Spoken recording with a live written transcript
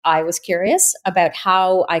I was curious about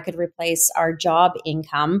how I could replace our job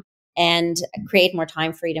income and create more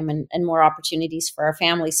time freedom and more opportunities for our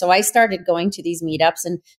family. So I started going to these meetups,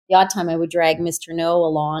 and the odd time I would drag Mr. No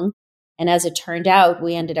along. And as it turned out,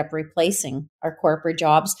 we ended up replacing our corporate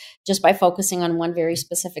jobs just by focusing on one very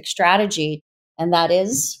specific strategy, and that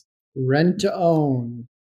is rent to own.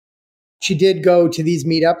 She did go to these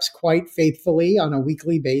meetups quite faithfully on a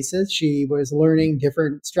weekly basis. She was learning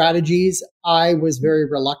different strategies. I was very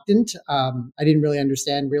reluctant. I didn't really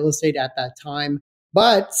understand real estate at that time.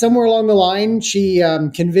 But somewhere along the line, she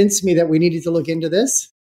convinced me that we needed to look into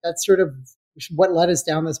this. That's sort of what led us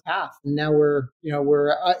down this path. And now we're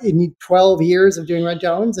in 12 years of doing rent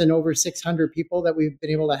to owns and over 600 people that we've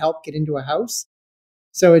been able to help get into a house.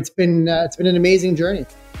 So it's been an amazing journey.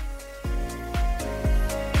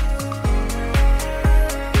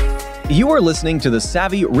 You are listening to the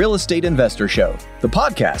Savvy Real Estate Investor Show, the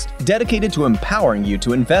podcast dedicated to empowering you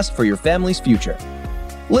to invest for your family's future.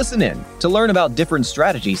 Listen in to learn about different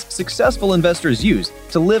strategies successful investors use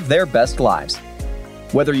to live their best lives.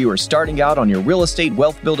 Whether you are starting out on your real estate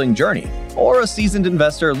wealth building journey or a seasoned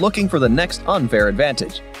investor looking for the next unfair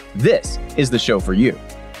advantage, this is the show for you.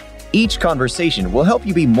 Each conversation will help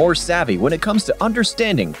you be more savvy when it comes to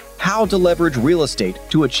understanding how to leverage real estate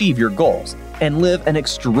to achieve your goals and live an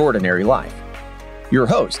extraordinary life. Your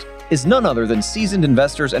host is none other than seasoned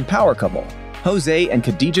investors and power couple, Jose and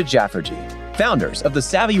Khadija Jafferji, founders of the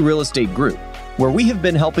Savvy Real Estate Group, where we have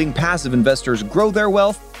been helping passive investors grow their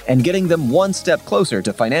wealth and getting them one step closer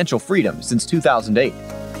to financial freedom since 2008.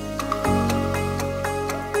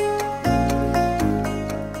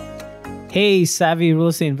 Hey, Savvy Real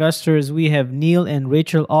Estate Investors. We have Neil and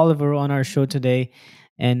Rachel Oliver on our show today.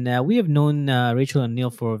 And we have known Rachel and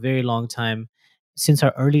Neil for a very long time, since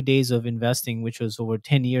our early days of investing, which was over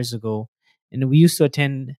 10 years ago. And we used to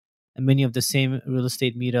attend many of the same real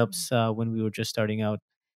estate meetups when we were just starting out.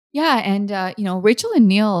 Yeah. And, Rachel and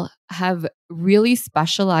Neil have really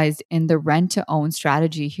specialized in the rent to own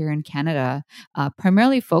strategy here in Canada,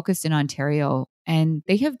 primarily focused in Ontario. And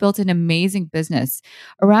they have built an amazing business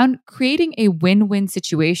around creating a win-win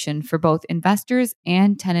situation for both investors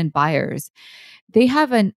and tenant buyers. They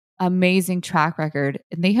have an amazing track record,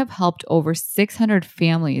 and they have helped over 600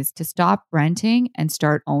 families to stop renting and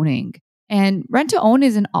start owning. And rent to own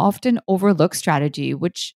is an often overlooked strategy,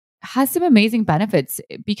 which has some amazing benefits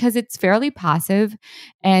because it's fairly passive,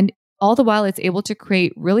 and all the while it's able to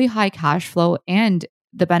create really high cash flow and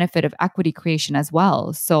the benefit of equity creation as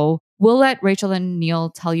well. So we'll let Rachel and Neil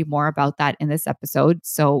tell you more about that in this episode.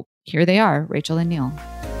 So here they are, Rachel and Neil.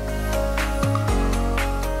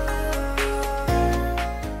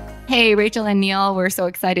 Hey, Rachel and Neil, we're so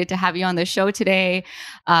excited to have you on the show today.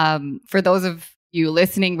 For those of you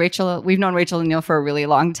listening, we've known Rachel and Neil for a really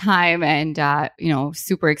long time, and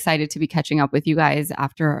super excited to be catching up with you guys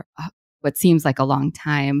after what seems like a long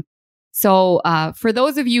time. So for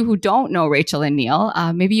those of you who don't know Rachel and Neil,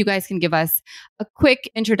 maybe you guys can give us a quick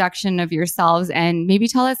introduction of yourselves and maybe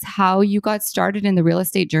tell us how you got started in the real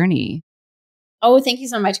estate journey. Oh, thank you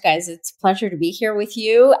so much, guys. It's a pleasure to be here with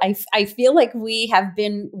you. I feel like we have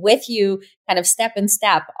been with you kind of step in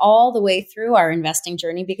step all the way through our investing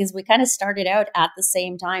journey, because we kind of started out at the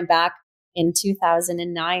same time back in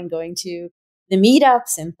 2009, going to the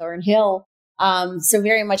meetups in Thornhill. So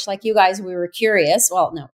very much like you guys, we were curious.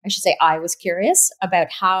 Well, no, I should say I was curious about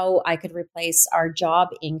how I could replace our job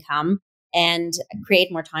income and create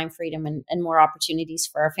more time freedom and more opportunities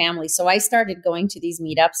for our family. So I started going to these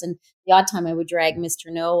meetups, and the odd time I would drag Mr.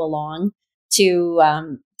 No along to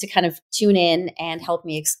kind of tune in and help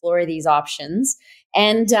me explore these options.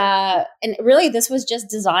 And really, this was just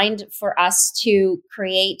designed for us to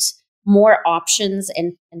create more options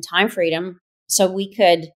and time freedom so we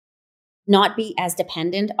could not be as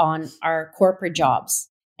dependent on our corporate jobs.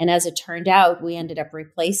 And as it turned out, we ended up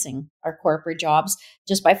replacing our corporate jobs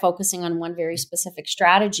just by focusing on one very specific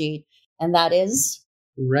strategy, and that is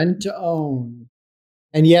rent to own.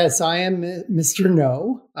 And yes, I am Mr.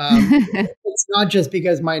 No. It's not just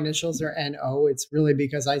because my initials are NO. It's really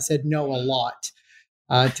because I said no a lot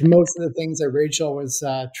to most of the things that Rachel was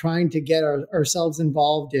trying to get ourselves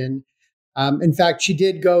involved in. In fact, she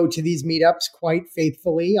did go to these meetups quite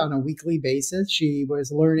faithfully on a weekly basis. She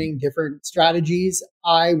was learning different strategies.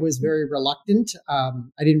 I was very reluctant. I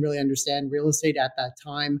didn't really understand real estate at that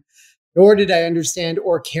time, nor did I understand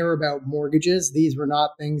or care about mortgages. These were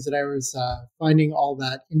not things that I was finding all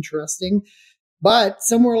that interesting. But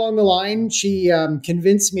somewhere along the line, she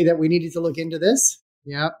convinced me that we needed to look into this.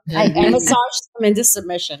 Yeah. I massaged them into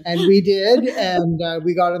submission. And we did. And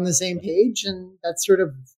we got on the same page. And that's sort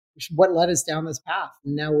of what led us down this path.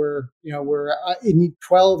 And now we're in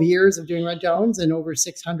 12 years of doing rent to owns and over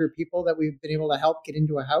 600 people that we've been able to help get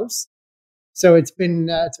into a house. So it's been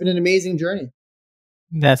an amazing journey.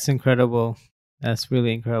 That's incredible. That's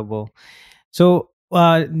really incredible. So,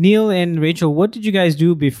 Neil and Rachel, what did you guys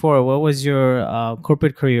do before? What was your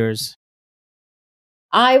corporate careers?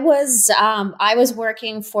 I was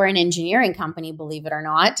working for an engineering company, believe it or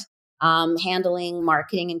not, handling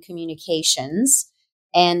marketing and communications.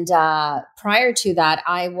 And prior to that,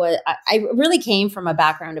 I really came from a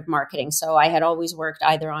background of marketing. So I had always worked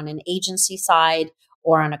either on an agency side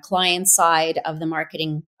or on a client side of the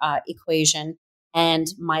marketing equation. And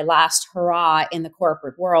my last hurrah in the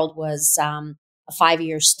corporate world was a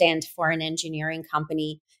 5-year stint for an engineering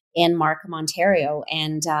company in Markham, Ontario.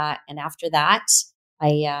 And after that,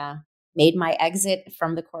 I made my exit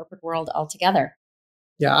from the corporate world altogether.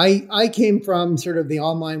 Yeah, I came from sort of the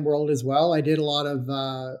online world as well. I did a lot of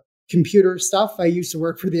computer stuff. I used to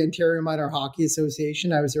work for the Ontario Minor Hockey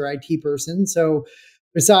Association. I was their IT person. So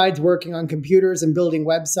besides working on computers and building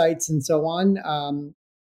websites and so on,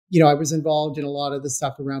 I was involved in a lot of the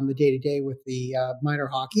stuff around the day-to-day with the minor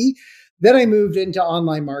hockey. Then I moved into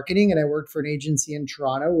online marketing and I worked for an agency in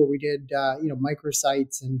Toronto where we did,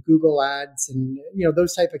 microsites and Google ads and,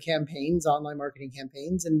 those type of campaigns, online marketing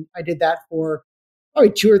campaigns. And I did that for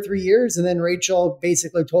probably 2 or 3 years. And then Rachel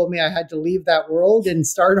basically told me I had to leave that world and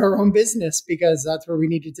start our own business because that's where we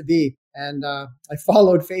needed to be. And I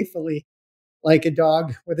followed faithfully like a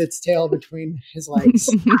dog with its tail between his legs.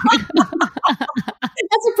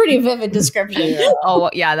 That's a pretty vivid description. Yeah.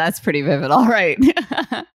 Oh, yeah, that's pretty vivid. All right.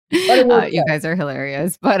 You guys are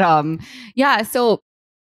hilarious. But so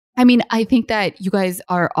I mean, I think that you guys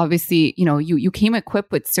are obviously, you came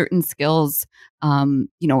equipped with certain skills, in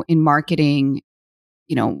marketing,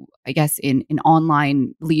 I guess in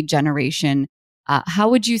online lead generation. How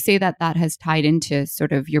would you say that has tied into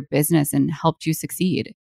sort of your business and helped you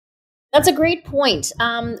succeed? That's a great point.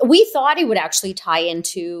 We thought it would actually tie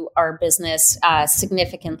into our business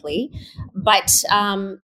significantly, but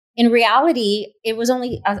in reality, it was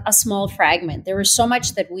only a small fragment. There was so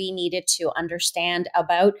much that we needed to understand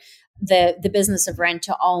about the business of rent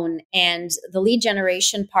to own, and the lead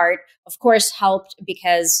generation part, of course, helped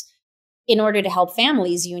because in order to help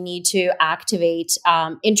families, you need to activate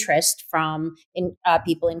interest from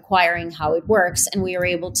people inquiring how it works. And we were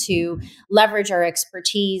able to leverage our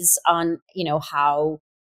expertise on,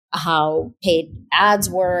 how paid ads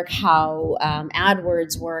work, how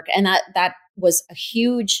AdWords work. And that was a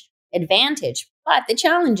huge advantage. But the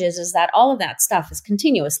challenge is that all of that stuff is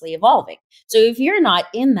continuously evolving. So if you're not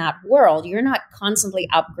in that world, you're not constantly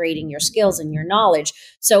upgrading your skills and your knowledge.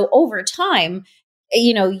 So over time,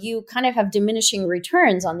 you kind of have diminishing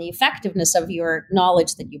returns on the effectiveness of your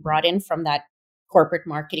knowledge that you brought in from that corporate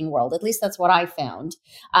marketing world. At least that's what I found.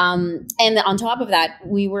 And on top of that,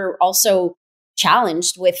 we were also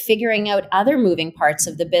challenged with figuring out other moving parts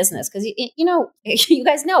of the business. Because, you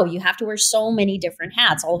guys know you have to wear so many different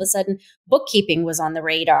hats. All of a sudden, bookkeeping was on the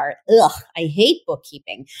radar. Ugh, I hate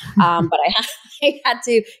bookkeeping. But I had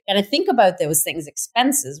to kind of think about those things,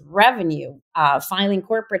 expenses, revenue, filing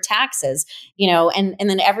corporate taxes, and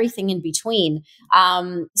then everything in between.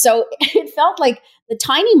 So it felt like the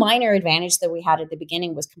tiny minor advantage that we had at the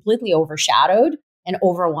beginning was completely overshadowed and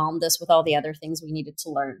overwhelmed us with all the other things we needed to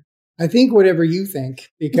learn. I think whatever you think,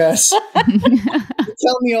 because you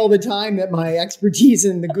tell me all the time that my expertise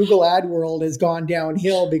in the Google ad world has gone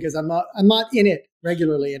downhill because I'm not in it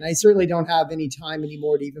regularly, and I certainly don't have any time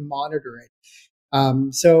anymore to even monitor it. At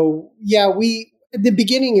the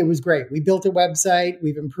beginning it was great. We built a website.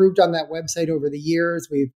 We've improved on that website over the years.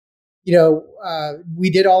 We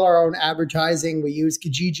did all our own advertising. We use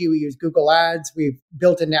Kijiji. We use Google Ads. We've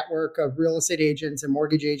built a network of real estate agents and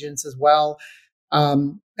mortgage agents as well.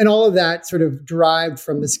 And all of that sort of derived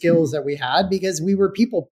from the skills that we had because we were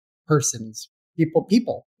people persons,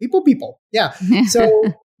 people. Yeah. So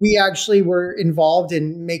we actually were involved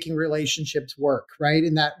in making relationships work, right?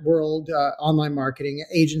 In that world, online marketing,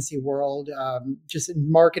 agency world, just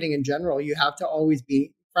in marketing in general, you have to always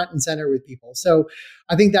be front and center with people. So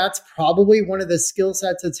I think that's probably one of the skill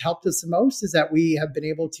sets that's helped us the most is that we have been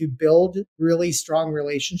able to build really strong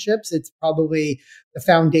relationships. It's probably the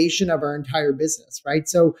foundation of our entire business, right?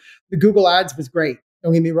 So the Google Ads was great.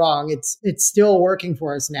 Don't get me wrong. It's still working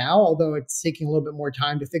for us now, although it's taking a little bit more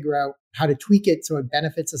time to figure out how to tweak it so it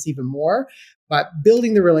benefits us even more. But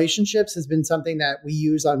building the relationships has been something that we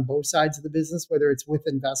use on both sides of the business, whether it's with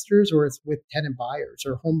investors or it's with tenant buyers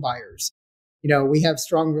or home buyers. We have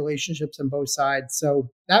strong relationships on both sides.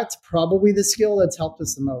 So that's probably the skill that's helped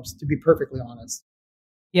us the most, to be perfectly honest.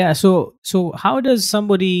 Yeah. So how does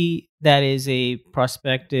somebody that is a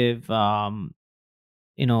prospective,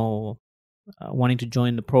 you know, wanting to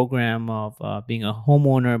join the program of being a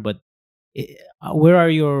homeowner, but where are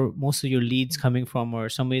your most of your leads coming from, or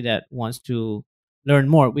somebody that wants to learn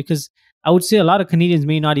more? Because I would say a lot of Canadians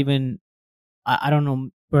may not even, I don't know,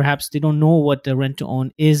 perhaps they don't know what the rent to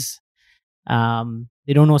own is.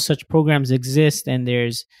 They don't know such programs exist, and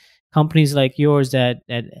there's companies like yours that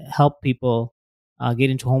help people get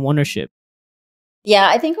into home ownership. Yeah,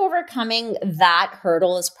 I think overcoming that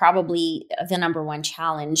hurdle is probably the number one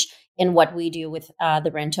challenge in what we do with the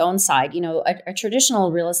rent own side. You know, a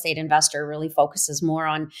traditional real estate investor really focuses more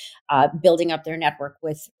on building up their network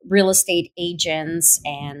with real estate agents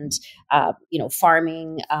and,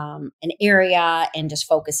 farming an area and just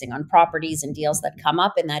focusing on properties and deals that come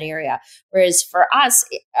up in that area. Whereas for us,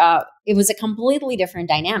 it was a completely different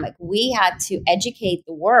dynamic. We had to educate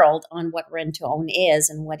the world on what rent to own is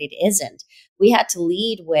and what it isn't. We had to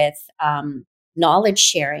lead with knowledge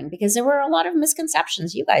sharing because there were a lot of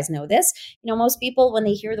misconceptions. You guys know this. You know, most people, when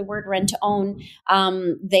they hear the word rent to own,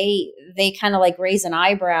 they kind of like raise an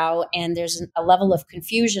eyebrow, and there's a level of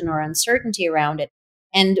confusion or uncertainty around it.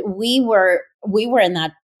 And we were in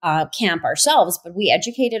that camp ourselves, but we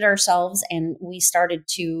educated ourselves and we started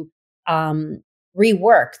to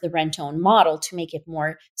rework the rent to own model to make it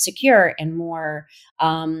more secure and more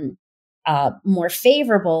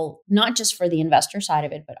favorable, not just for the investor side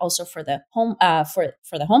of it, but also for the home for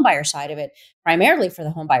the home buyer side of it, primarily for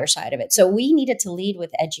the home buyer side of it. So we needed to lead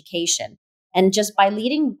with education, and just by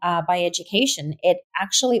leading by education, it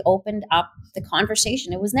actually opened up the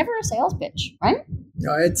conversation. It was never a sales pitch, right?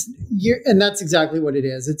 No, and that's exactly what it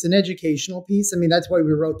is. It's an educational piece. I mean, that's why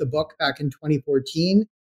we wrote the book back in 2014,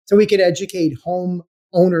 so we could educate home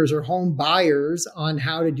owners or home buyers on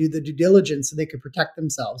how to do the due diligence so they could protect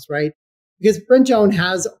themselves, right? Because rent to own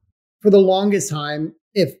has, for the longest time,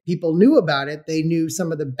 if people knew about it, they knew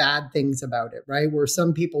some of the bad things about it, right? Where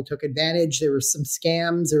some people took advantage, there were some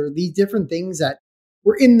scams or these different things that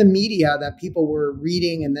were in the media that people were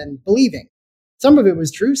reading and then believing. Some of it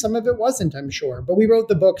was true, some of it wasn't, I'm sure. But we wrote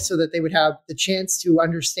the book so that they would have the chance to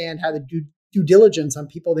understand how to do due diligence on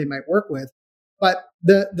people they might work with. But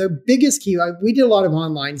the biggest key, we did a lot of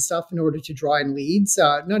online stuff in order to draw in leads,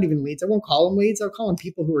 not even leads. I won't call them leads. I'll call them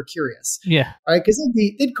people who are curious. Yeah. Right. Because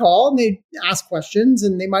they'd call and they'd ask questions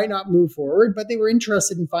and they might not move forward, but they were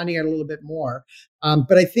interested in finding out a little bit more.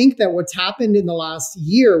 But I think that what's happened in the last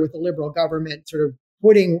year with the Liberal government sort of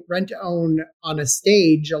putting rent to own on a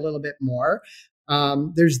stage a little bit more,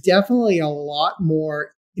 there's definitely a lot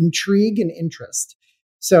more intrigue and interest.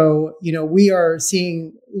 So, we are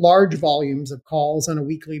seeing large volumes of calls on a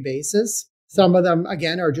weekly basis. Some of them,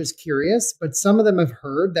 again, are just curious, but some of them have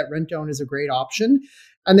heard that rent to own is a great option.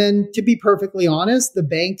 And then, to be perfectly honest, the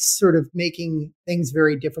banks sort of making things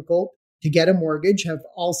very difficult to get a mortgage have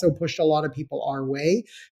also pushed a lot of people our way.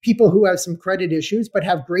 People who have some credit issues, but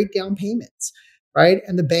have great down payments, right?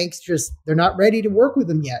 And the banks they're not ready to work with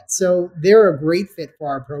them yet. So they're a great fit for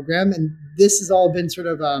our program. And this has all been sort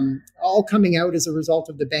of all coming out as a result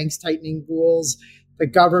of the banks tightening rules, the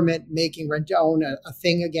government making rent to own a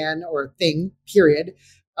thing again, or a thing, period.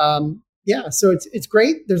 So it's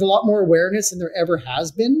great. There's a lot more awareness than there ever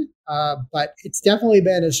has been. But it's definitely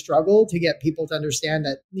been a struggle to get people to understand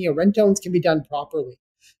that, rent to owns can be done properly.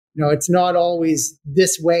 It's not always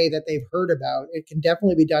this way that they've heard about. It can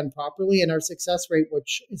definitely be done properly. And our success rate,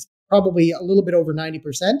 which is probably a little bit over 90%,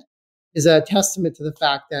 is a testament to the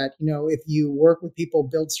fact that, if you work with people,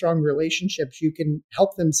 build strong relationships, you can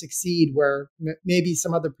help them succeed where maybe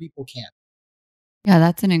some other people can't. Yeah,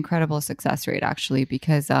 that's an incredible success rate, actually,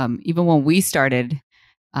 because even when we started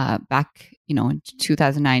back, in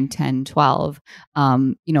 2009, 10, 12,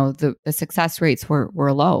 the success rates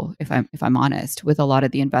were low, if I'm honest, with a lot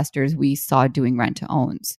of the investors we saw doing rent to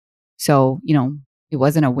owns. So, it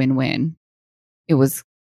wasn't a win-win. It was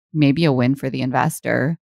maybe a win for the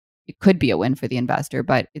investor. It could be a win for the investor,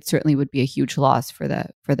 but it certainly would be a huge loss for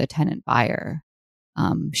the tenant buyer,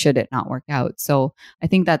 should it not work out. So I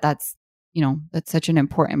think that's such an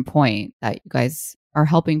important point, that you guys are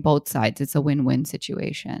helping both sides. It's a win-win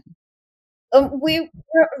situation. We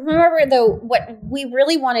remember, though, what we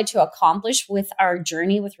really wanted to accomplish with our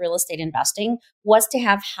journey with real estate investing was to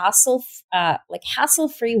have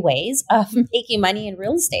hassle-free ways of making money in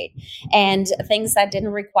real estate, and things that didn't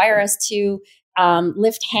require us to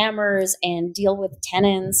lift hammers and deal with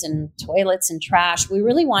tenants and toilets and trash. We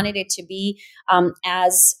really wanted it to be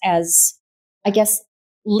as I guess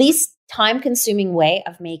least time-consuming way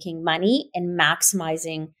of making money and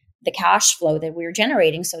maximizing the cash flow that we're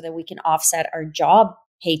generating, so that we can offset our job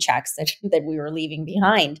paychecks that we were leaving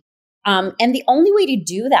behind. And the only way to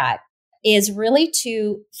do that is really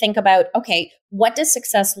to think about, okay, what does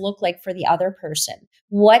success look like for the other person?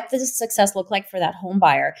 What does success look like for that home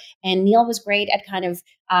buyer? And Neil was great at kind of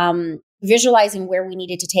visualizing where we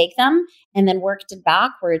needed to take them and then worked it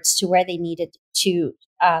backwards to where they needed to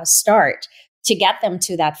start to get them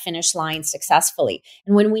to that finish line successfully.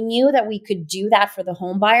 And when we knew that we could do that for the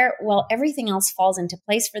home buyer, well, everything else falls into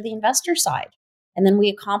place for the investor side. And then we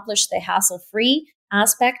accomplish the hassle-free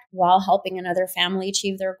aspect while helping another family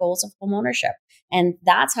achieve their goals of home ownership. And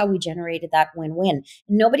that's how we generated that win-win.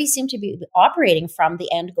 Nobody seemed to be operating from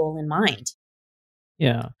the end goal in mind.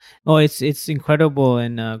 Yeah. Oh, it's incredible,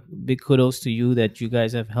 and big kudos to you that you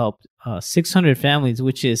guys have helped 600 families,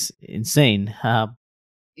 which is insane.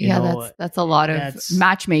 That's a lot of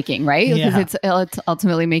matchmaking, right? Because it's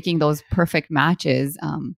ultimately making those perfect matches.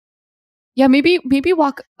 Maybe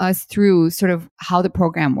walk us through sort of how the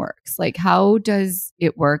program works. Like, how does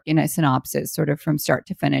it work in a synopsis, sort of from start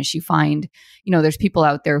to finish? You find, there's people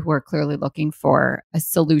out there who are clearly looking for a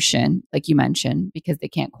solution, like you mentioned, because they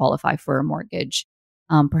can't qualify for a mortgage,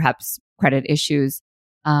 perhaps credit issues.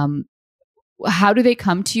 How do they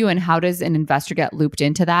come to you, and how does an investor get looped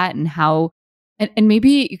into that? And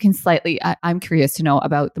maybe you can I'm curious to know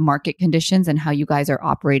about the market conditions and how you guys are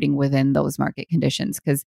operating within those market conditions,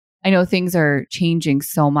 because I know things are changing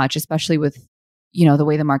so much, especially with, the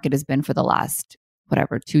way the market has been for the last,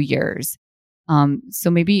 2 years.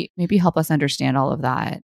 So maybe help us understand all of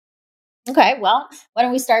that. Okay, well, why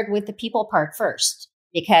don't we start with the people part first?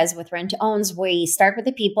 Because with rent to owns, we start with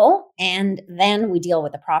the people and then we deal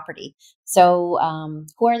with the property. So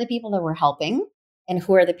who are the people that we're helping and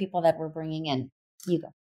who are the people that we're bringing in? You go.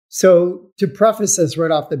 So to preface this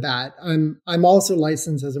right off the bat, I'm also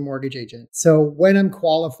licensed as a mortgage agent. So when I'm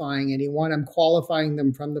qualifying anyone, I'm qualifying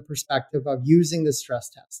them from the perspective of using the stress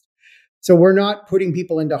test. So we're not putting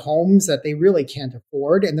people into homes that they really can't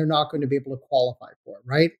afford and they're not going to be able to qualify for,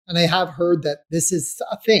 right? And I have heard that this is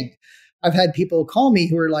a thing. I've had people call me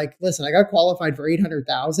who are like, listen, I got qualified for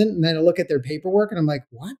 800,000. And then I look at their paperwork and I'm like,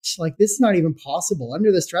 what? Like, this is not even possible.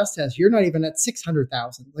 Under the stress test, you're not even at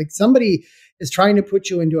 600,000. Like, somebody is trying to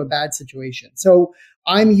put you into a bad situation. So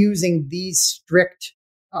I'm using these strict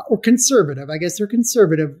or conservative, I guess they're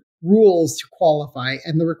conservative rules to qualify.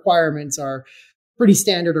 And the requirements are pretty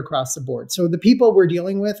standard across the board. So the people we're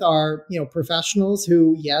dealing with are, professionals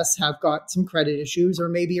who, yes, have got some credit issues or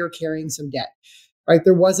maybe are carrying some debt. Right.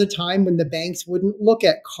 There was a time when the banks wouldn't look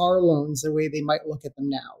at car loans the way they might look at them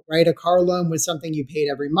now. Right. A car loan was something you paid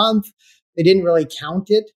every month. They didn't really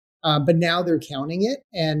count it, but now they're counting it.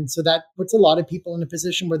 And so that puts a lot of people in a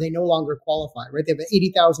position where they no longer qualify. Right. They have an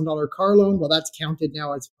 $80,000 car loan. Well, that's counted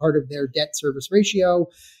now as part of their debt service ratio.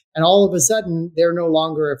 And all of a sudden, they're no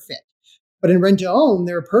longer a fit. But in rent to own,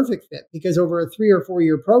 they're a perfect fit because over a 3 or 4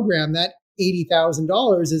 year program, that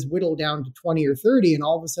 $80,000 is whittled down to 20 or 30, and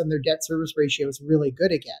all of a sudden their debt service ratio is really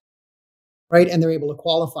good again, right? And they're able to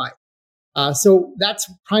qualify. So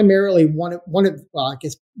that's primarily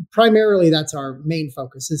primarily that's our main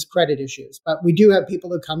focus is credit issues. But we do have people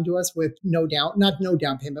who come to us with not no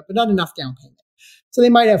down payment, but not enough down payment. So they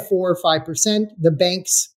might have 4 or 5%. The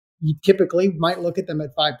banks, you typically might look at them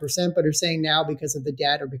at 5%, but are saying now because of the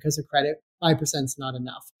debt or because of credit, 5% is not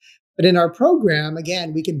enough. But in our program,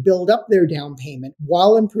 again, we can build up their down payment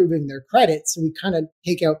while improving their credit. So we kind of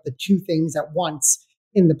take out the two things at once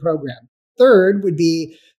in the program. Third would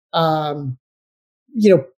be,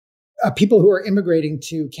 people who are immigrating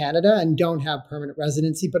to Canada and don't have permanent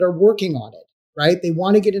residency, but are working on it, right? They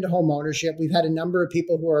want to get into home ownership. We've had a number of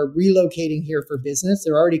people who are relocating here for business.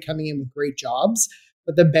 They're already coming in with great jobs,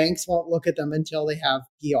 but the banks won't look at them until they have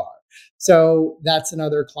PR. So that's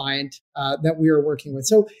another client that we are working with.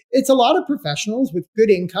 So it's a lot of professionals with good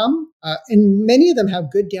income, and many of them have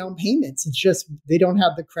good down payments. It's just they don't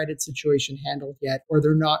have the credit situation handled yet, or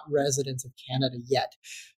they're not residents of Canada yet.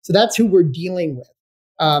 So that's who we're dealing with.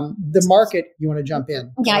 The market, you want to jump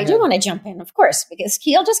in? Yeah, I do want to jump in, of course, because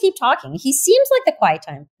he'll just keep talking. He seems like the quiet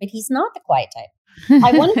type, but he's not the quiet type.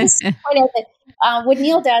 I wanted to point out that what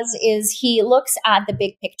Neil does is he looks at the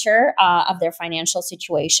big picture of their financial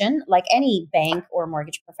situation, like any bank or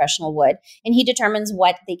mortgage professional would, and he determines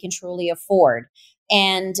what they can truly afford.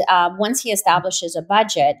 And once he establishes a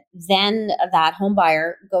budget, then that home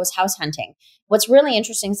buyer goes house hunting. What's really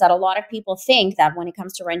interesting is that a lot of people think that when it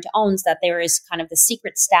comes to rent to owns, that there is kind of the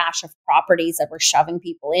secret stash of properties that we're shoving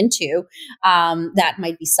people into that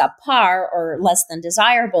might be subpar or less than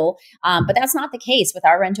desirable. But that's not the case with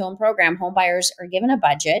our rent to own program. Home buyers are given a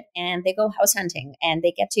budget and they go house hunting and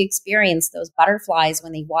they get to experience those butterflies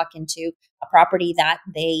when they walk into a property that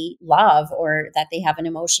they love or that they have an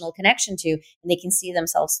emotional connection to, and they can see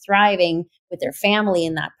themselves thriving with their family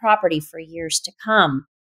in that property for years to come.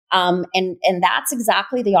 And that's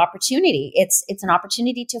exactly the opportunity. It's an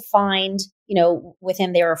opportunity to find,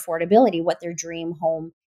 within their affordability, what their dream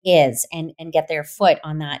home is, and get their foot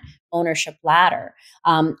on that ownership ladder.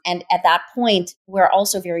 And at that point, we're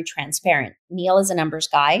also very transparent. Neil is a numbers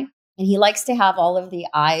guy, and he likes to have all of the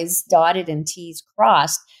I's dotted and T's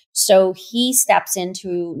crossed. So he steps in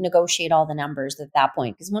to negotiate all the numbers at that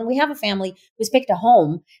point. Because when we have a family who's picked a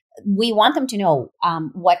home, we want them to know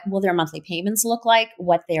what will their monthly payments look like,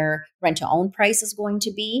 what their rent to own price is going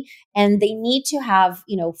to be. And they need to have,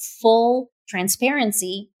 full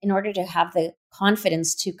transparency in order to have the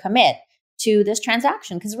confidence to commit to this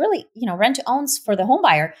transaction. Because really, rent to owns for the home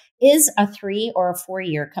buyer is a 3 or a 4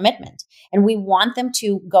 year commitment. And we want them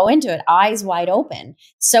to go into it eyes wide open.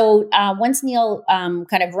 So once Neil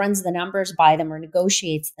kind of runs the numbers by them or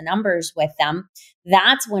negotiates the numbers with them,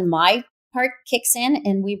 that's when my part kicks in,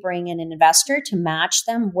 and we bring in an investor to match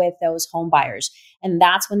them with those home buyers. And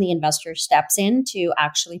that's when the investor steps in to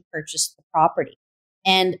actually purchase the property.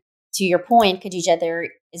 And to your point, Khadija, there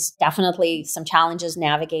is definitely some challenges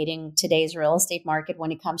navigating today's real estate market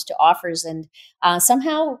when it comes to offers. And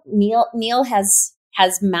somehow Neil has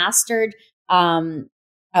mastered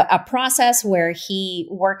a process where he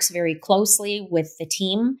works very closely with the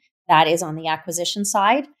team that is on the acquisition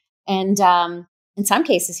side. And in some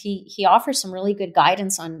cases, he offers some really good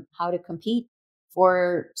guidance on how to compete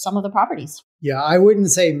for some of the properties. Yeah, I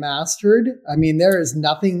wouldn't say mastered. I mean, there is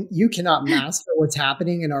nothing, you cannot master what's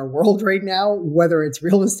happening in our world right now, whether it's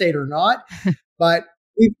real estate or not. But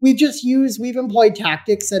we've employed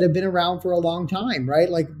tactics that have been around for a long time, right?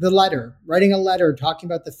 Like writing a letter, talking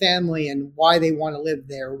about the family and why they want to live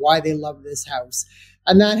there, why they love this house.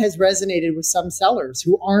 And that has resonated with some sellers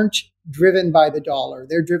who aren't driven by the dollar.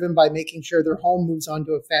 They're driven by making sure their home moves on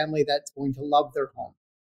to a family that's going to love their home.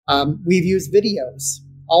 We've used videos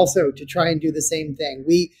also to try and do the same thing.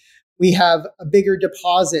 We have a bigger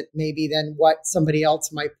deposit maybe than what somebody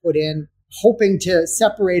else might put in, hoping to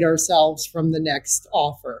separate ourselves from the next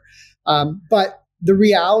offer. But the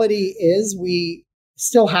reality is we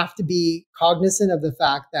still have to be cognizant of the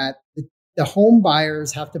fact that the home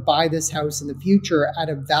buyers have to buy this house in the future at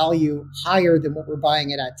a value higher than what we're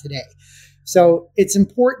buying it at today. So it's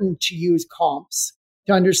important to use comps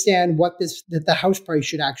to understand that the house price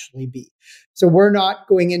should actually be. So we're not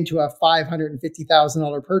going into a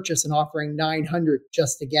 $550,000 purchase and offering $900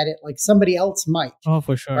 just to get it, like somebody else might. Oh,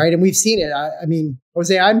 for sure. Right. And we've seen it. I mean,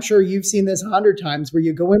 Jose, I'm sure you've seen this 100 times where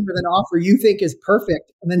you go in with an offer you think is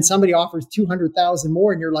perfect, and then somebody offers $200,000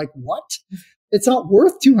 more, and you're like, what? It's not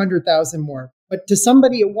worth $200,000 more, but to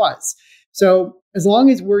somebody it was. So as long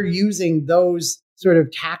as we're using those sort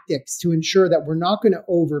of tactics to ensure that we're not going to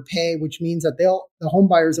overpay, which means that the home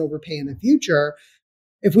buyers overpay in the future.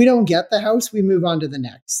 If we don't get the house, we move on to the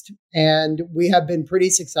next. And we have been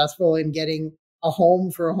pretty successful in getting a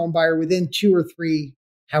home for a home buyer within 2 or 3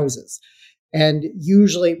 houses. And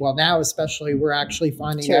usually, well, now especially, we're actually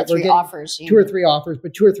finding that we're getting offers, 2 or 3 offers,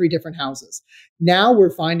 but 2 or 3 different houses. Now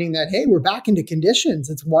we're finding that, hey, we're back into conditions.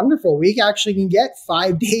 It's wonderful. We actually can get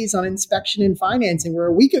 5 days on inspection and financing, where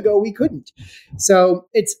a week ago we couldn't. So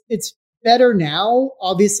it's better now,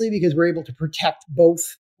 obviously, because we're able to protect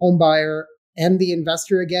both home buyer and the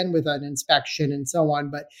investor again with an inspection and so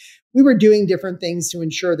on. But we were doing different things to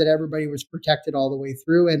ensure that everybody was protected all the way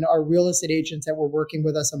through. And our real estate agents that were working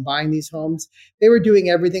with us on buying these homes, they were doing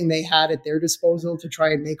everything they had at their disposal to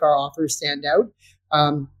try and make our offers stand out.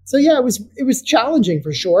 So yeah, it was challenging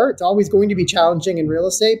for sure. It's always going to be challenging in real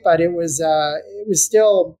estate, but it was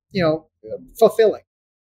still, fulfilling.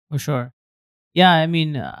 For sure. Yeah, I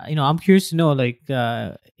mean, I'm curious to know, like,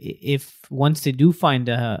 if once they do find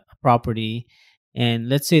a property, and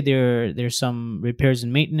let's say there's some repairs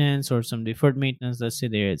and maintenance or some deferred maintenance. Let's say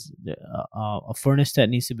there's a furnace that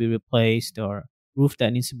needs to be replaced or roof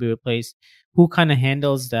that needs to be replaced. Who kind of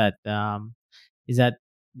handles that? Is that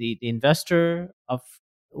the investor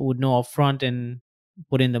would know upfront and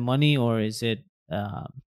put in the money, or is it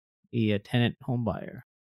a tenant home buyer?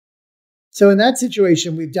 So in that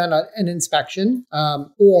situation, we've done an inspection,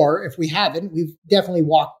 or if we haven't, we've definitely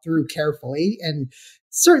walked through carefully. And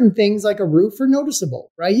certain things like a roof are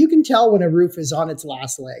noticeable, right? You can tell when a roof is on its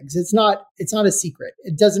last legs. It's not a secret.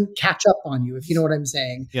 It doesn't catch up on you, if you know what I'm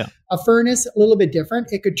saying. Yeah. A furnace, a little bit different.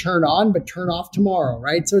 It could turn on, but turn off tomorrow,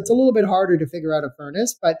 right? So it's a little bit harder to figure out a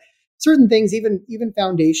furnace, but certain things, even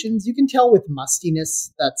foundations, you can tell with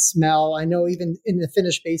mustiness, that smell. I know even in the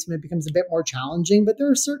finished basement, it becomes a bit more challenging, but there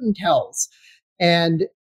are certain tells. And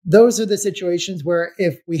those are the situations where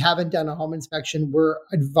if we haven't done a home inspection, we're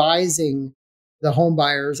advising the home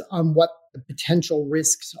buyers on what the potential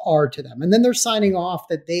risks are to them. And then they're signing off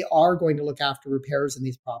that they are going to look after repairs in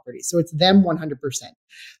these properties. So it's them 100%.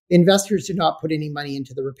 Investors do not put any money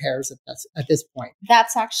into the repairs at this point.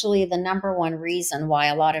 That's actually the number one reason why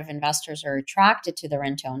a lot of investors are attracted to the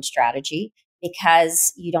rent-to-own strategy,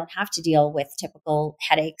 because you don't have to deal with typical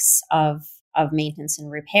headaches of maintenance and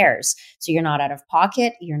repairs. So you're not out of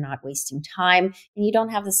pocket, you're not wasting time, and you don't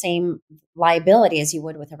have the same liability as you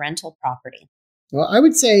would with a rental property. Well, I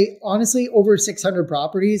would say, honestly, over 600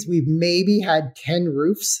 properties, we've maybe had 10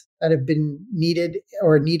 roofs that have been needed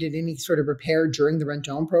any sort of repair during the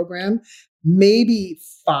rent-to-own program, maybe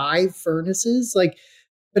 5 furnaces.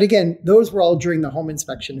 But again, those were all during the home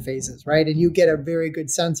inspection phases, right? And you get a very good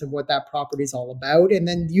sense of what that property is all about. And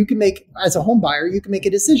then you can make, as a home buyer, you can make a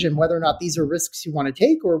decision whether or not these are risks you want to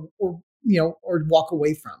take or walk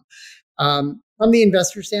away from. From the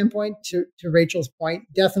investor standpoint, to Rachel's point,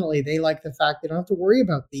 definitely they like the fact they don't have to worry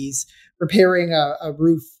about these repairing a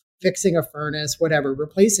roof, fixing a furnace, whatever,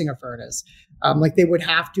 replacing a furnace, like they would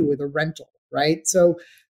have to with a rental, right? So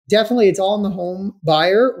definitely it's all in the home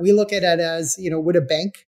buyer. We look at it as, would a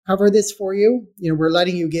bank cover this for you? We're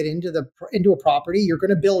letting you get into a property. You're going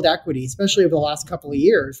to build equity, especially over the last couple of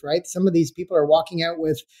years, right? Some of these people are walking out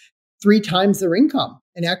with 3 times their income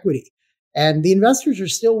in equity. And the investors are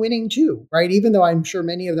still winning too, right? Even though I'm sure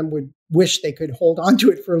many of them would wish they could hold on to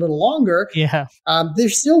it for a little longer. Yeah. They're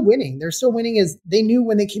still winning. They're still winning as they knew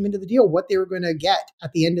when they came into the deal what they were going to get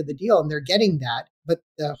at the end of the deal. And they're getting that. But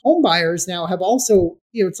the home buyers now have also,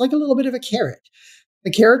 it's like a little bit of a carrot.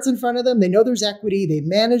 The carrot's in front of them. They know there's equity. They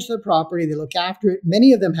manage their property. They look after it.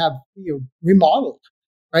 Many of them have remodeled,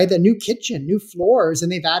 right? The new kitchen, new floors, and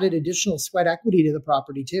they've added additional sweat equity to the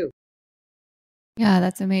property too. Yeah,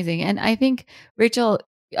 that's amazing. And I think, Rachel,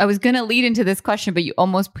 I was going to lead into this question, but you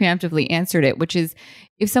almost preemptively answered it, which is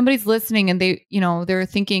if somebody's listening and they're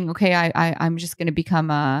thinking, okay, I'm just going to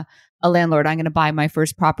become a landlord. I'm going to buy my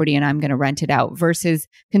first property and I'm going to rent it out versus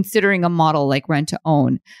considering a model like rent to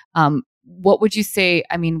own. What would you say?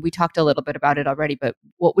 I mean, we talked a little bit about it already, but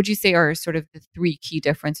what would you say are sort of the 3 key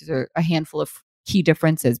differences or a handful of key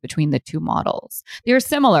differences between the 2 models? They're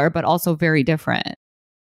similar, but also very different.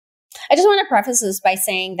 I just want to preface this by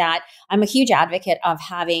saying that I'm a huge advocate of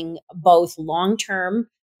having both long-term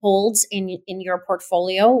holds in your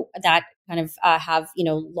portfolio that kind of have,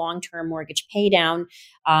 long-term mortgage pay down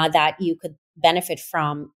that you could benefit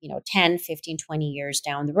from, 10, 15, 20 years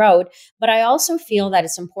down the road. But I also feel that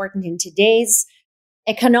it's important in today's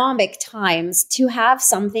economic times to have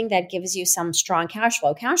something that gives you some strong cash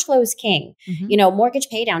flow. Cash flow is king. Mm-hmm. Mortgage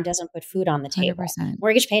pay down doesn't put food on the table. 100%.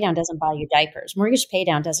 Mortgage pay down doesn't buy you diapers. Mortgage pay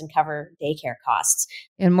down doesn't cover daycare costs.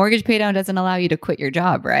 And mortgage pay down doesn't allow you to quit your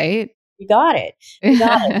job, right? You got it. I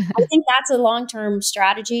think that's a long-term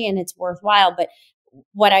strategy and it's worthwhile. But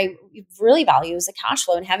what I really value is the cash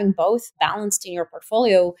flow, and having both balanced in your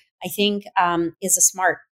portfolio, I think is a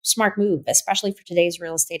smart move, especially for today's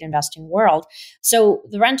real estate investing world. So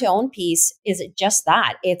the rent to own piece is just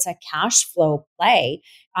that. It's a cash flow play.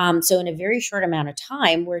 So in a very short amount of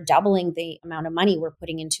time, we're doubling the amount of money we're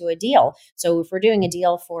putting into a deal. So if we're doing a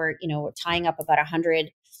deal for, tying up about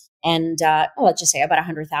let's just say about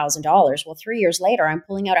 $100,000. Well, 3 years later, I'm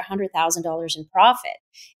pulling out $100,000 in profit.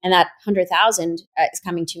 And that $100,000 is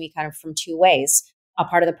coming to me kind of from 2 ways. A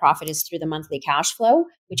part of the profit is through the monthly cash flow,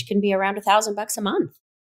 which can be around $1,000 a month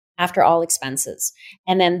after all expenses.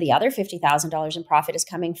 And then the other $50,000 in profit is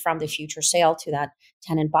coming from the future sale to that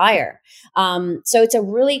tenant buyer. So it's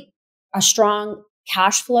a strong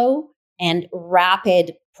cash flow and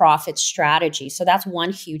rapid profit strategy. So that's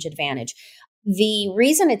one huge advantage. The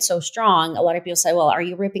reason it's so strong, a lot of people say, well, are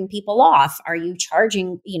you ripping people off? Are you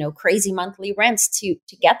charging, crazy monthly rents to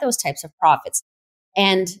get those types of profits?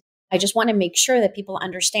 And I just want to make sure that people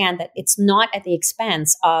understand that it's not at the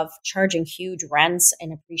expense of charging huge rents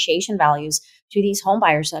and appreciation values to these home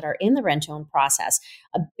buyers that are in the rent-to-own process.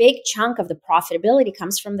 A big chunk of the profitability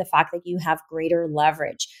comes from the fact that you have greater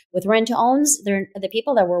leverage. With rent-to-owns, the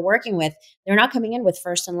people that we're working with, they're not coming in with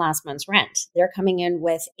first and last month's rent. They're coming in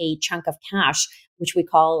with a chunk of cash, which we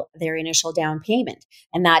call their initial down payment.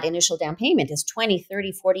 And that initial down payment is $20,000,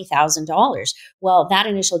 $30,000, $40,000. Well, that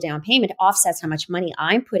initial down payment offsets how much money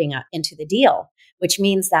I'm putting up into the deal, which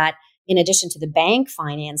means that in addition to the bank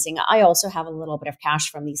financing, I also have a little bit of cash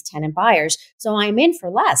from these tenant buyers. So I'm in for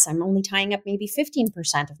less. I'm only tying up maybe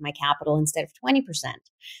 15% of my capital instead of 20%.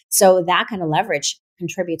 So that kind of leverage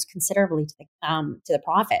contributes considerably to the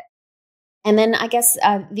profit. And then I guess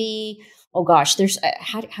there's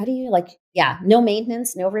how do you no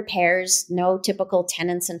maintenance, no repairs, no typical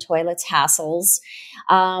tenants and toilets hassles.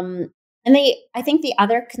 I think the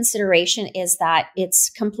other consideration is that it's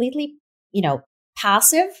completely,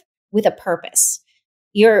 passive with a purpose.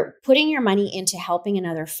 You're putting your money into helping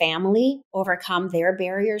another family overcome their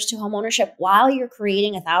barriers to homeownership while you're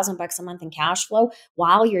creating $1,000 a month in cash flow,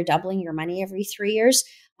 while you're doubling your money every 3 years.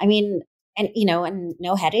 I mean, and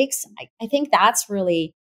no headaches. I think that's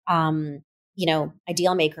really, a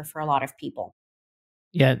deal maker for a lot of people.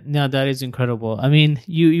 Yeah, no, that is incredible. I mean,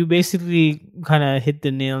 you basically kind of hit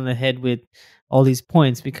the nail on the head with all these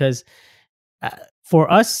points, because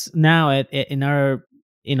for us now at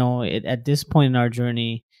this point in our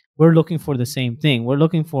journey, we're looking for the same thing. We're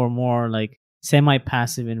looking for more like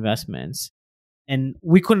semi-passive investments, and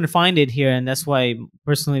we couldn't find it here, and that's why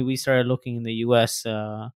personally we started looking in the U.S.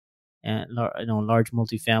 And large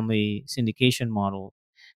multifamily syndication model.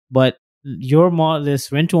 But your model,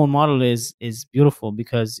 this rent-to-own model, is beautiful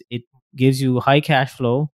because it gives you high cash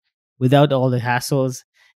flow without all the hassles,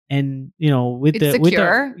 and it's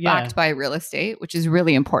secure, backed by real estate, which is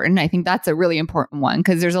really important. I think that's a really important one,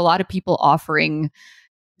 because there's a lot of people offering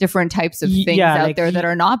different types of things out there that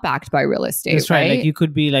are not backed by real estate. That's right. Like you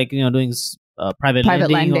could be doing private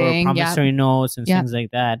lending or promissory notes and things like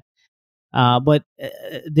that. But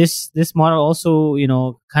this model also,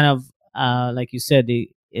 kind of like you said,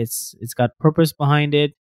 it's got purpose behind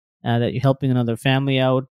it, that you're helping another family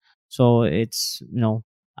out. So it's,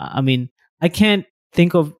 I mean, I can't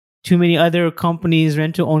think of too many other companies,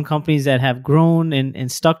 rent-to-own companies, that have grown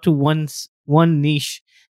and stuck to one niche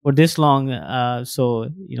for this long. So,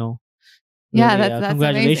 really, that's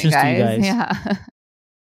congratulations amazing, to you guys.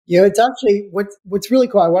 Yeah. It's actually what's really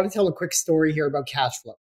cool. I want to tell a quick story here about cash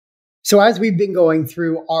flow. So as we've been going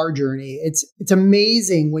through our journey, it's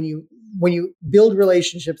amazing when you build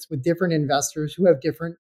relationships with different investors who have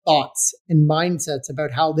different thoughts and mindsets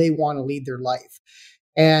about how they want to lead their life.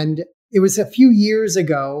 And it was a few years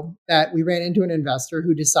ago that we ran into an investor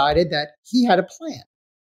who decided that he had a plan.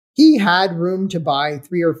 He had room to buy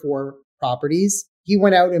 3 or 4 properties. He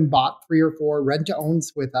went out and bought 3 or 4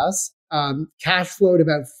 rent-to-owns with us. Cash flowed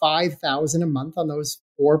about $5,000 a month on those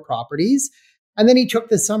 4 properties. And then he took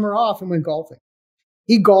the summer off and went golfing.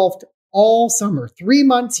 He golfed all summer. 3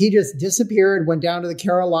 months, he just disappeared, went down to the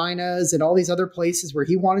Carolinas and all these other places where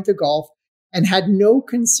he wanted to golf, and had no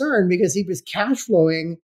concern because he was cash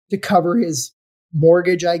flowing to cover his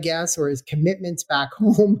mortgage, I guess, or his commitments back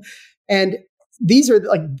home. And these are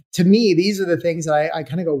to me, these are the things that I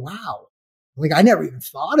kind of go, wow, I never even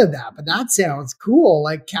thought of that, but that sounds cool.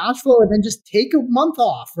 Like cash flow and then just take a month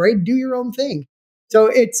off, right? Do your own thing. So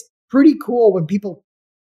it's pretty cool when people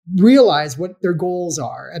realize what their goals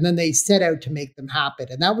are and then they set out to make them happen.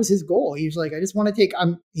 And that was his goal. He was like, I just want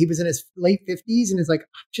to he was in his late 50s and is like,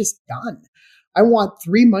 I'm just done. I want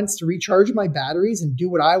 3 months to recharge my batteries and do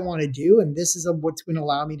what I want to do. And this is what's going to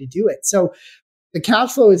allow me to do it. So the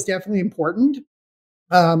cash flow is definitely important.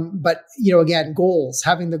 But again, goals,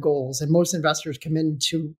 having the goals, and most investors come in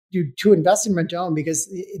to invest in rent-to-own because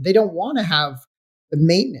they don't want to have the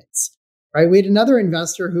maintenance, right? We had another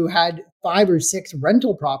investor who had 5 or 6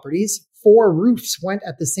 rental properties, 4 roofs went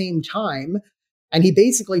at the same time, and he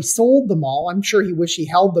basically sold them all. I'm sure he wished he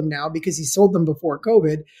held them now because he sold them before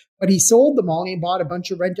COVID, but he sold them all and he bought a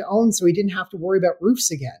bunch of rent-to-own so he didn't have to worry about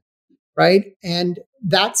roofs again, right? And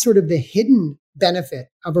that's sort of the hidden benefit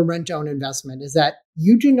of a rent-to-own investment, is that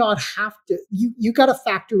you do not have to, you got to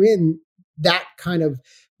factor in that kind of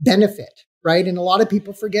benefit, right? And a lot of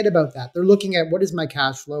people forget about that. They're looking at, what is my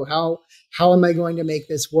cash flow? How am I going to make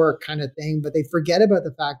this work, kind of thing. But they forget about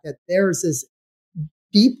the fact that there's this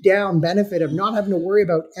deep down benefit of not having to worry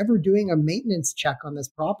about ever doing a maintenance check on this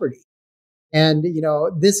property. And,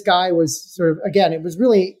 this guy was sort of, again, it was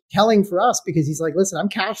really telling for us because he's like, listen, I'm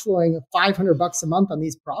cash flowing $500 a month on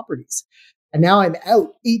these properties. And now I'm out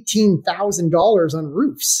 $18,000 on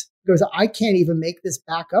roofs. He goes, I can't even make this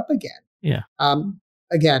back up again. Yeah.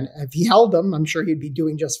 Again, if he held them, I'm sure he'd be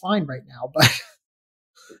doing just fine right now.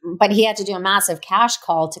 But he had to do a massive cash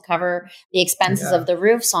call to cover the expenses of the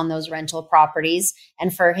roofs on those rental properties.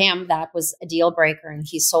 And for him, that was a deal breaker. And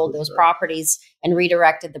he sold those properties and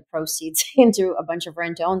redirected the proceeds into a bunch of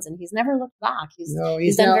rent-owns. And he's never looked back. He's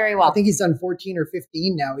done now, very well. I think he's done 14 or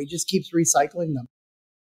 15 now. He just keeps recycling them.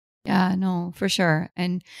 Yeah, no, for sure.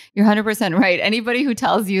 And you're 100% right. Anybody who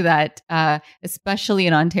tells you that, especially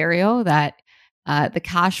in Ontario, that the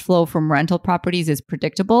cash flow from rental properties is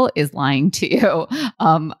predictable is lying to you.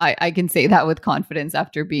 I can say that with confidence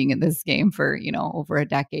after being in this game for, over a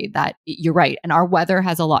decade, that you're right. And our weather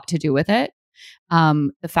has a lot to do with it.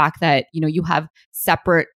 The fact that, you have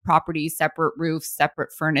separate properties, separate roofs,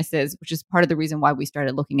 separate furnaces, which is part of the reason why we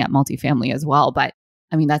started looking at multifamily as well. But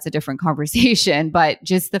I mean, that's a different conversation. But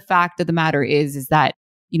just the fact of the matter is that,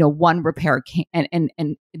 one repair can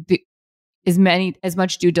as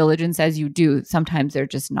much due diligence as you do, sometimes they're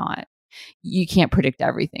just not. You can't predict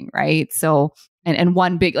everything, right? So, and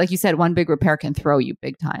one big, like you said, one big repair can throw you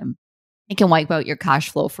big time. It can wipe out your cash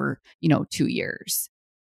flow for, 2 years,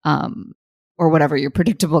 or whatever your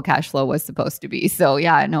predictable cash flow was supposed to be. So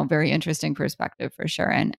yeah, no, very interesting perspective for sure.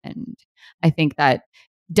 And I think that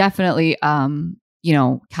definitely,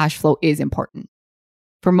 cash flow is important.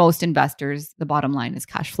 For most investors, the bottom line is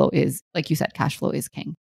cash flow is, like you said, cash flow is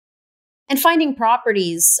king. And finding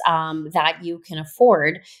properties that you can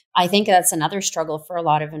afford, I think that's another struggle for a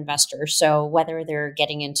lot of investors. So whether they're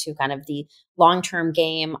getting into kind of the long-term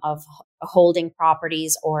game of holding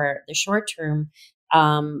properties or the short-term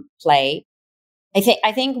play,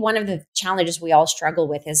 I think one of the challenges we all struggle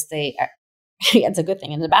with is it's a good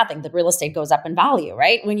thing and a bad thing that real estate goes up in value,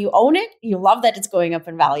 right? When you own it, you love that it's going up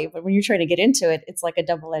in value. But when you're trying to get into it, it's like a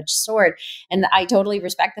double-edged sword. And I totally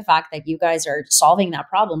respect the fact that you guys are solving that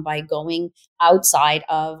problem by going outside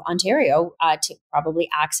of Ontario to probably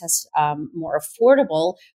access more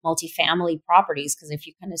affordable multifamily properties. Because if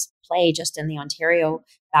you kind of play just in the Ontario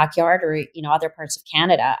backyard or other parts of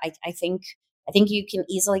Canada, I think you can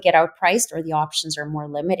easily get outpriced or the options are more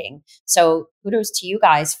limiting. So kudos to you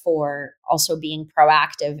guys for also being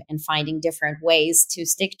proactive and finding different ways to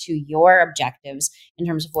stick to your objectives in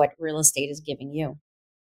terms of what real estate is giving you.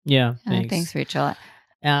 Yeah. Thanks. Thanks, Rachel.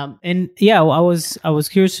 And yeah, I was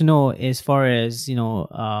curious to know, as far as,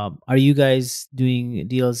 are you guys doing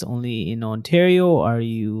deals only in Ontario? Are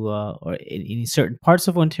you, or in certain parts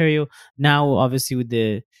of Ontario? Now, obviously with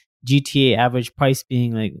the GTA average price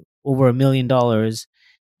being like over $1 million,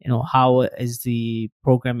 how is the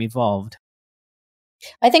program evolved?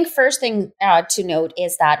 I think first thing to note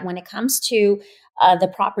is that when it comes to the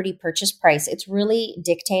property purchase price, it's really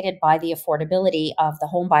dictated by the affordability of the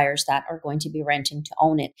home buyers that are going to be renting to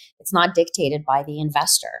own it. It's not dictated by the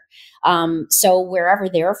investor. So wherever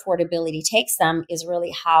their affordability takes them is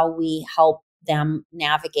really how we help them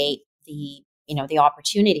navigate the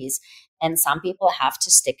opportunities. And some people have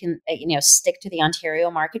to stick to the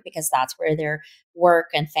Ontario market because that's where their work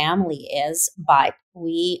and family is. But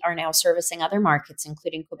we are now servicing other markets,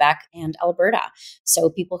 including Quebec and Alberta.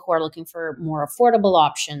 So people who are looking for more affordable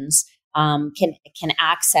options can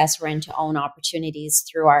access rent to own opportunities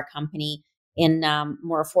through our company in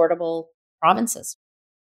more affordable provinces.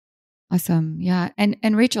 Awesome. Yeah.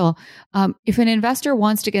 And Rachel, if an investor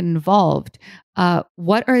wants to get involved,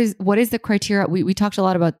 what is the criteria? We talked a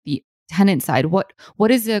lot about the tenant side. What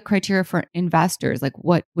is the criteria for investors? Like,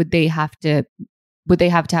 what would they have to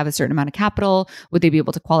have a certain amount of capital? Would they be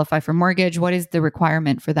able to qualify for mortgage? What is the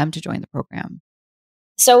requirement for them to join the program?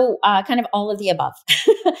 So kind of all of the above.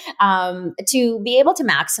 To be able to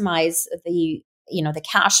maximize the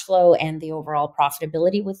cash flow and the overall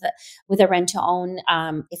profitability with a rent to own,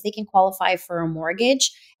 if they can qualify for a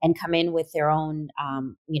mortgage and come in with their own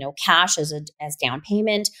cash as down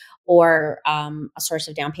payment or a source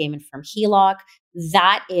of down payment from HELOC,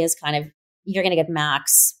 that is kind of, you're going to get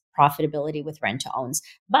max profitability with rent to owns.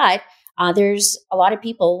 But there's a lot of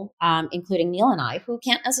people, including Neil and I, who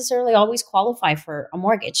can't necessarily always qualify for a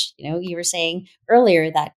mortgage. You were saying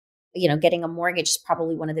earlier that getting a mortgage is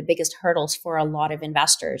probably one of the biggest hurdles for a lot of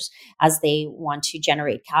investors as they want to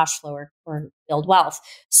generate cash flow or build wealth.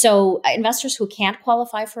 So investors who can't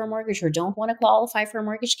qualify for a mortgage or don't want to qualify for a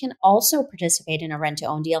mortgage can also participate in a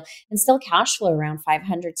rent-to-own deal and still cash flow around $500,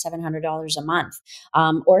 $700 a month.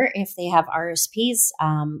 Or if they have RSPs,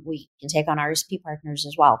 we can take on RSP partners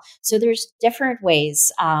as well. So there's different ways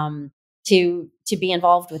to be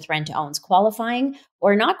involved with rent-to-owns, qualifying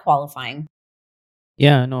or not qualifying.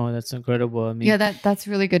 Yeah, no, that's incredible. I mean, yeah, that's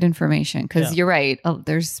really good information because you're right.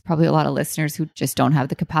 There's probably a lot of listeners who just don't have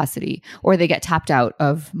the capacity, or they get tapped out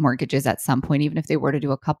of mortgages at some point. Even if they were to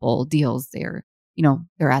do a couple deals, they're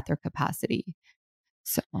at their capacity.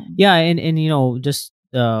 So yeah, and just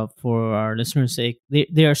for our listeners' sake,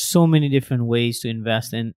 there are so many different ways to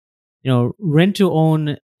invest, and rent to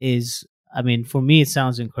own is. I mean, for me, it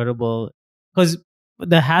sounds incredible because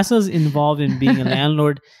the hassles involved in being a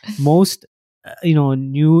landlord, most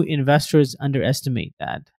new investors underestimate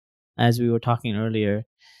that. As we were talking earlier,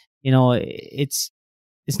 it's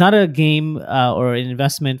not a game or an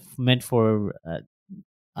investment meant for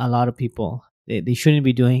a lot of people. They shouldn't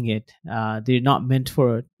be doing it. They're not meant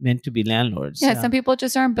to be landlords. Yeah, some people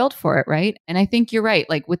just aren't built for it, right? And I think you're right.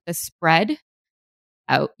 Like with the spread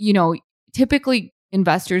out, typically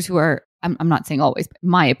investors who are I'm not saying always, but in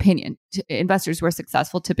my opinion, investors who are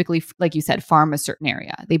successful typically, like you said, farm a certain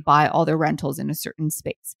area. They buy all their rentals in a certain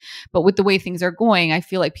space. But with the way things are going, I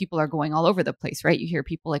feel like people are going all over the place, right? You hear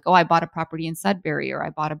people like, oh, I bought a property in Sudbury, or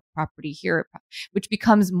I bought a property here, which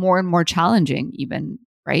becomes more and more challenging even,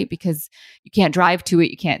 right? Because you can't drive to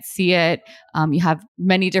it, you can't see it. You have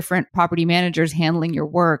many different property managers handling your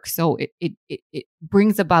work. So it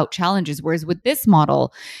brings about challenges. Whereas with this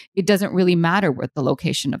model, it doesn't really matter what the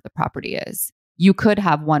location of the property is. You could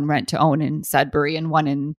have one rent to own in Sudbury and one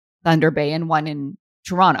in Thunder Bay and one in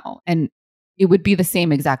Toronto, and it would be the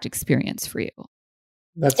same exact experience for you.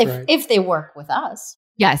 That's right. If they work with us.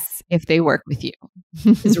 Yes, if they work with you.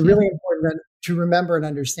 It's really important to remember and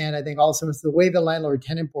understand, I think also, is the way the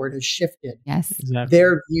Landlord-Tenant Board has shifted Yes, Exactly.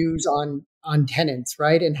 their views on tenants,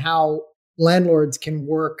 right? And how landlords can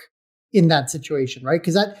work in that situation, right?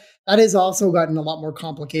 Because that has also gotten a lot more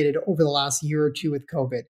complicated over the last year or two with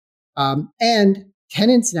COVID. And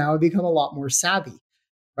tenants now have become a lot more savvy,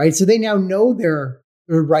 right? So they now know their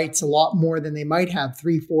rights a lot more than they might have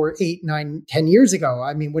 3, 4, 8, 9, 10 years ago.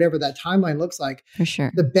 I mean, whatever that timeline looks like. for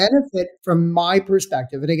sure. The benefit from my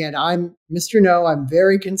perspective, and again, I'm Mr. No, I'm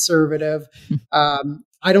very conservative.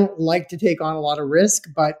 I don't like to take on a lot of risk,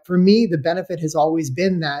 but for me, the benefit has always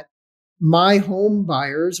been that my home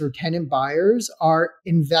buyers or tenant buyers are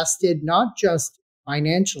invested not just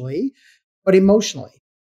financially, but emotionally.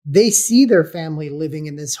 They see their family living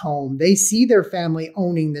in this home. They see their family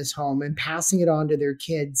owning this home and passing it on to their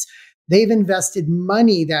kids. They've invested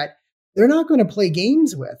money that they're not going to play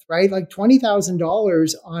games with, right? Like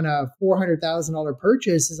 $20,000 on a $400,000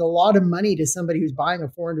 purchase is a lot of money to somebody who's buying a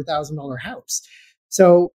 $400,000 house.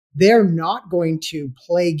 So they're not going to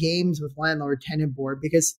play games with Landlord-Tenant Board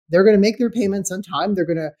because they're going to make their payments on time. They're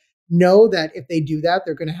going to know that if they do that,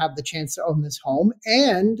 they're going to have the chance to own this home,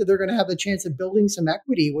 and they're going to have the chance of building some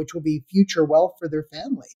equity, which will be future wealth for their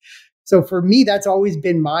family. So for me, that's always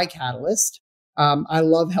been my catalyst. I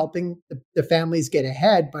love helping the families get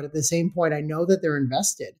ahead, but at the same point, I know that they're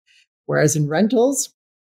invested. Whereas in rentals,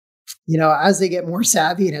 as they get more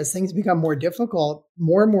savvy and as things become more difficult,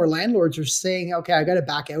 more and more landlords are saying, okay, I got to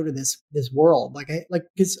back out of this world.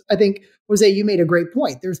 Because I think, Jose, you made a great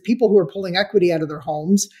point. There's people who are pulling equity out of their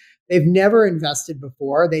homes. They've never invested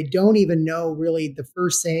before. They don't even know really the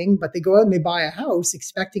first thing, but they go out and they buy a house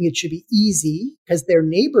expecting it should be easy because their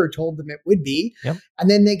neighbor told them it would be. Yep. And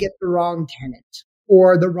then they get the wrong tenant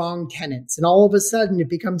or the wrong tenants. And all of a sudden it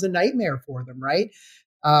becomes a nightmare for them, right?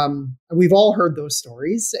 We've all heard those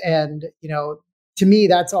stories. And, to me,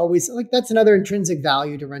 that's always that's another intrinsic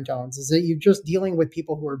value to rent owns, is that you're just dealing with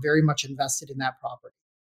people who are very much invested in that property.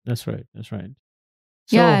 That's right. That's right.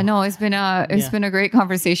 Yeah, no, it's been a great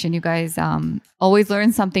conversation. You guys always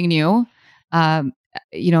learn something new.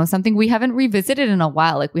 Something we haven't revisited in a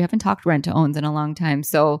while. Like, we haven't talked rent to owns in a long time.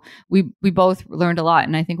 So we both learned a lot.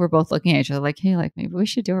 And I think we're both looking at each other like, hey, maybe we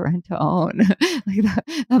should do a rent to own.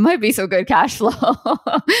 that might be some good cash flow.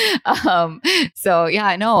 I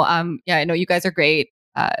know you guys are great.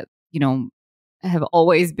 Have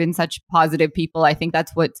always been such positive people. I think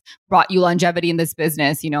that's what's brought you longevity in this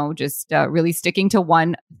business, just really sticking to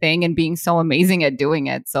one thing and being so amazing at doing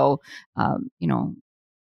it. So,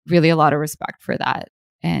 really a lot of respect for that.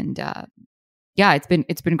 And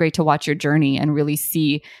it's been great to watch your journey and really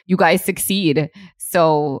see you guys succeed.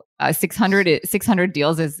 So 600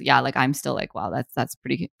 deals is, I'm still wow, that's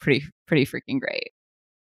pretty freaking great.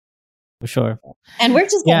 For sure. And we're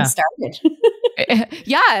just getting started.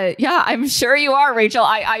 Yeah, I'm sure you are, Rachel.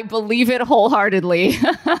 I believe it wholeheartedly.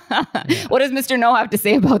 What does Mr. No have to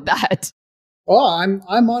say about that? Oh,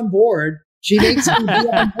 I'm on board. She makes me be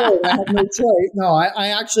on board. I have no choice. No, I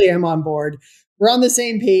actually am on board. We're on the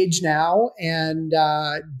same page now, and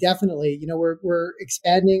definitely, we're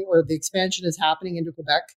expanding, or the expansion is happening into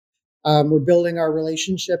Quebec. We're building our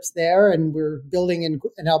relationships there, and we're building in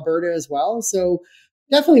Alberta as well. So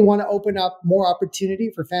definitely want to open up more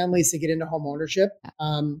opportunity for families to get into home ownership.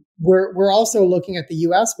 We're also looking at the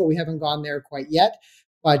US, but we haven't gone there quite yet.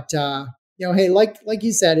 But hey, like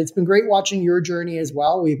you said, it's been great watching your journey as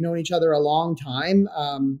well. We've known each other a long time.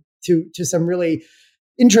 To some really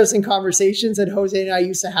interesting conversations that Jose and I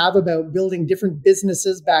used to have about building different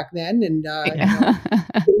businesses back then, and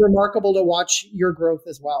it's been remarkable to watch your growth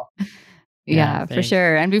as well. Yeah, for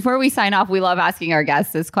sure. And before we sign off, we love asking our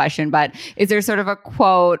guests this question, but is there sort of a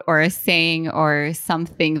quote or a saying or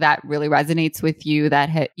something that really resonates with you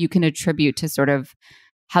that you can attribute to sort of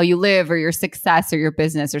how you live or your success or your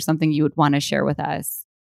business, or something you would want to share with us?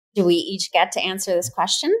 Do we each get to answer this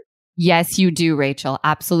question? Yes, you do, Rachel.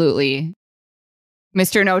 Absolutely.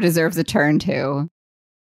 Mr. No deserves a turn too.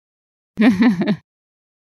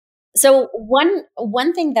 So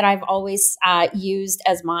one thing that I've always used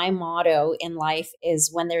as my motto in life is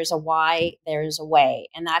when there's a why, there's a way,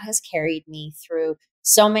 and that has carried me through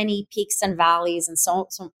so many peaks and valleys and so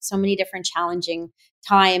many different challenging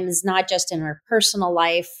times, not just in our personal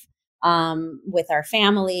life with our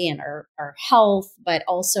family and our health, but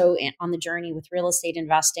also on the journey with real estate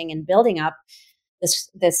investing and building up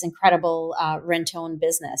this incredible rent-to-own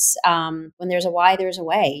business. When there's a why, there's a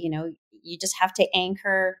way. You know, you just have to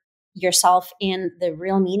anchor yourself in the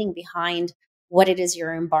real meaning behind what it is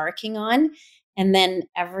you're embarking on. And then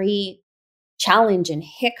every challenge and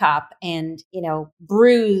hiccup and, you know,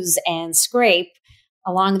 bruise and scrape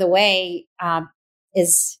along the way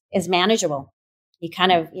is manageable. You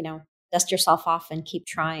kind of, you know, dust yourself off and keep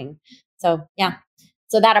trying. So, yeah.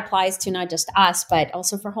 So that applies to not just us, but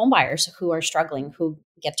also for home buyers who are struggling, who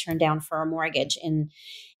get turned down for a mortgage and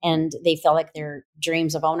they feel like their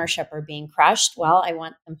dreams of ownership are being crushed. Well, I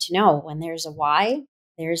want them to know when there's a why,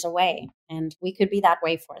 there's a way. And we could be that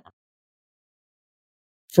way for them.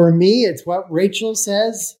 For me, it's what Rachel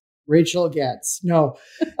says, Rachel gets. No.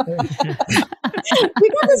 We got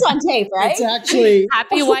this on tape, right? It's actually...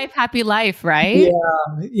 Happy wife, happy life, right?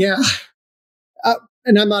 Yeah. Yeah.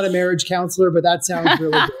 And I'm not a marriage counselor, but that sounds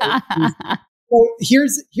really good. Well,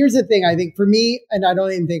 here's the thing. I think for me, and I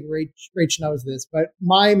don't even think Rach knows this, but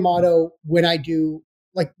my motto when I do,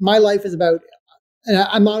 like, my life is about, and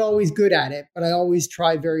I'm not always good at it, but I always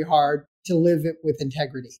try very hard to live it with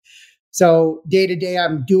integrity. So day to day,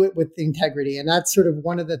 I'm do it with integrity. And that's sort of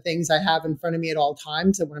one of the things I have in front of me at all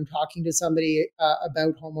times. And when I'm talking to somebody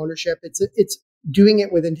about home ownership, it's doing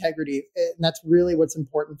it with integrity. And that's really what's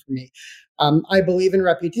important for me. I believe in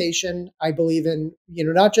reputation. I believe in, you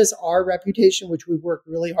know, not just our reputation, which we've worked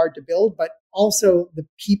really hard to build, but also the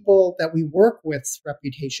people that we work with's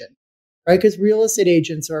reputation, right? Because real estate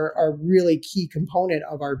agents are a really key component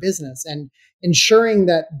of our business, and ensuring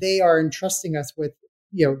that they are entrusting us with,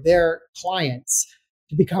 you know, their clients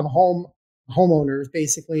to become homeowners.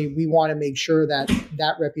 Basically, we want to make sure that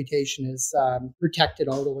that reputation is protected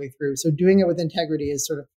all the way through. So doing it with integrity is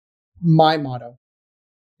sort of my motto.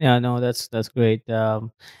 Yeah, no, that's great.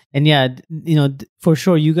 And yeah, you know, for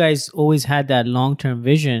sure, you guys always had that long-term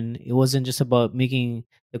vision. It wasn't just about making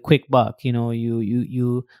the quick buck. You know,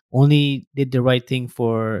 you only did the right thing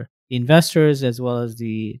for the investors as well as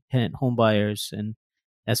the tenant home buyers, and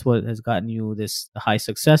that's what has gotten you this high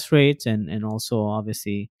success rates, and also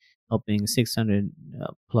obviously helping 600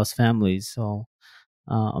 plus families. So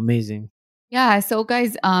amazing. Yeah. So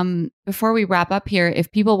guys, before we wrap up here,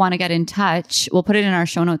 if people want to get in touch, we'll put it in our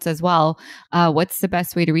show notes as well. What's the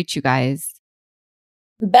best way to reach you guys?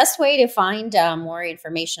 The best way to find more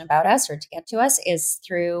information about us or to get to us is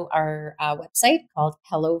through our website called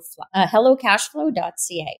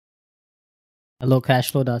hellocashflow.ca.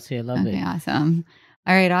 Hellocashflow.ca. Love it. Awesome.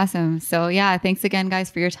 All right. Awesome. So yeah, thanks again,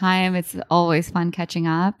 guys, for your time. It's always fun catching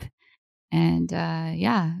up. And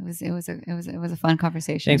yeah, it was a fun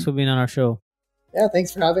conversation. Thanks for being on our show. Yeah,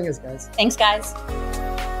 thanks for having us, guys. Thanks, guys.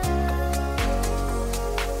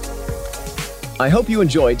 I hope you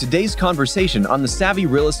enjoyed today's conversation on the Savvy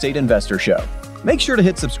Real Estate Investor Show. Make sure to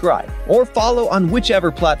hit subscribe or follow on whichever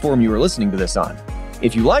platform you are listening to this on.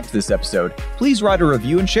 If you liked this episode, please write a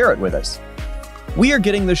review and share it with us. We are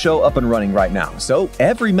getting the show up and running right now, so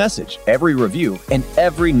every message, every review, and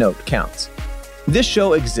every note counts. This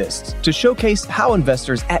show exists to showcase how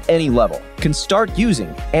investors at any level can start using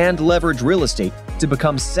and leverage real estate to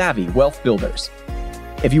become savvy wealth builders.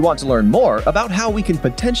 If you want to learn more about how we can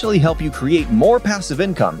potentially help you create more passive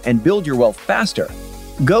income and build your wealth faster,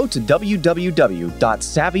 go to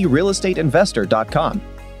www.savvyrealestateinvestor.com.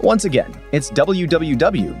 Once again, it's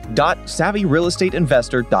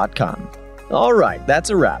www.savvyrealestateinvestor.com. All right, that's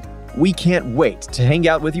a wrap. We can't wait to hang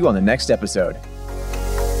out with you on the next episode.